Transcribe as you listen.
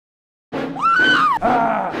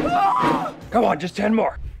Come on, just 10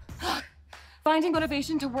 more. Finding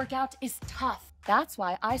motivation to work out is tough. That's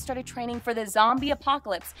why I started training for the zombie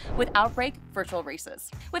apocalypse with Outbreak virtual races.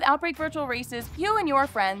 With Outbreak virtual races, you and your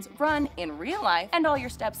friends run in real life, and all your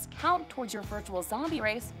steps count towards your virtual zombie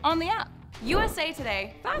race on the app. USA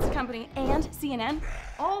Today, Fast Company, and CNN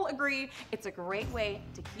all agree it's a great way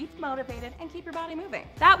to keep motivated and keep your body moving.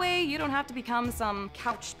 That way, you don't have to become some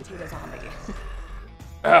couch potato zombie.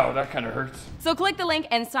 Ow, that kind of hurts. So click the link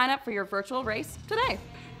and sign up for your virtual race today.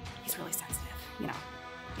 He's really sensitive, you know,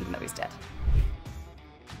 even though he's dead.